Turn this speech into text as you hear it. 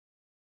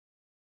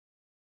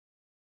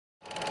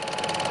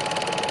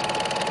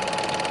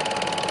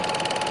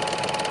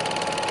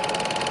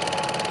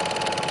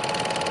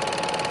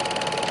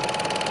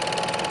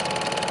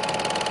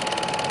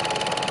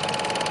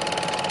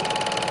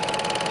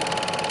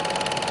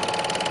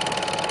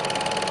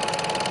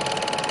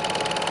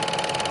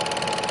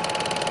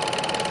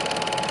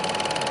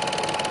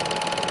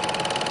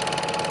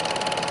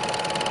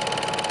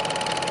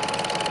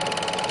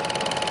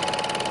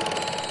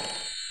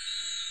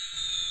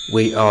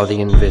We are the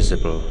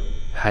invisible,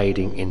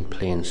 hiding in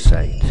plain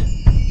sight.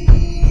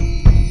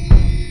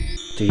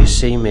 Do you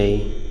see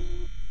me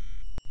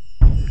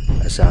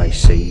as I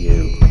see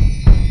you?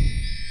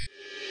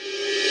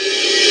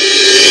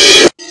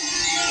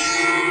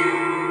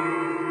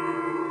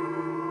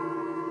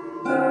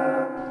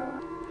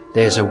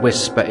 There's a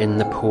whisper in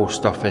the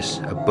post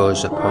office, a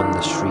buzz upon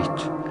the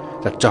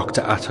street, that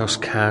Dr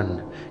Atos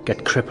can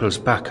get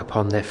cripples back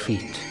upon their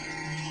feet.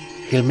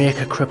 He'll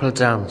make a cripple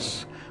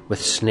dance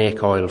with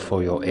snake oil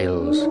for your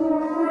ills.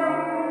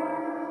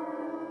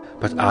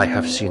 But I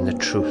have seen the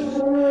truth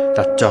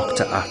that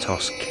Dr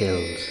Atos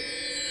kills.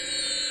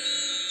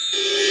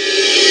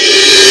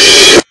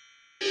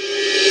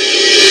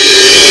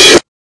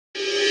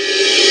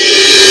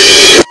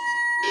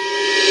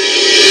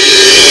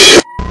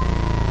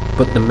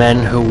 But the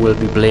men who will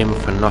be blamed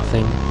for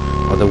nothing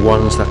are the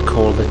ones that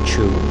call the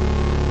tune,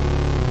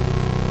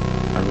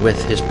 and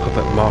with his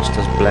puppet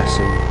master's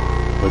blessing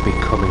will be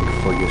coming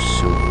for you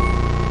soon.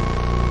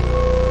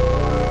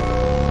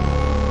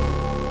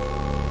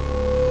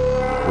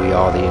 We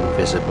are the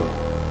invisible,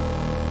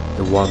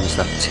 the ones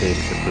that take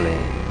the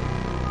blame.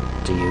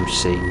 Do you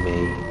see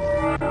me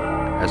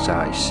as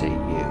I see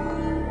you?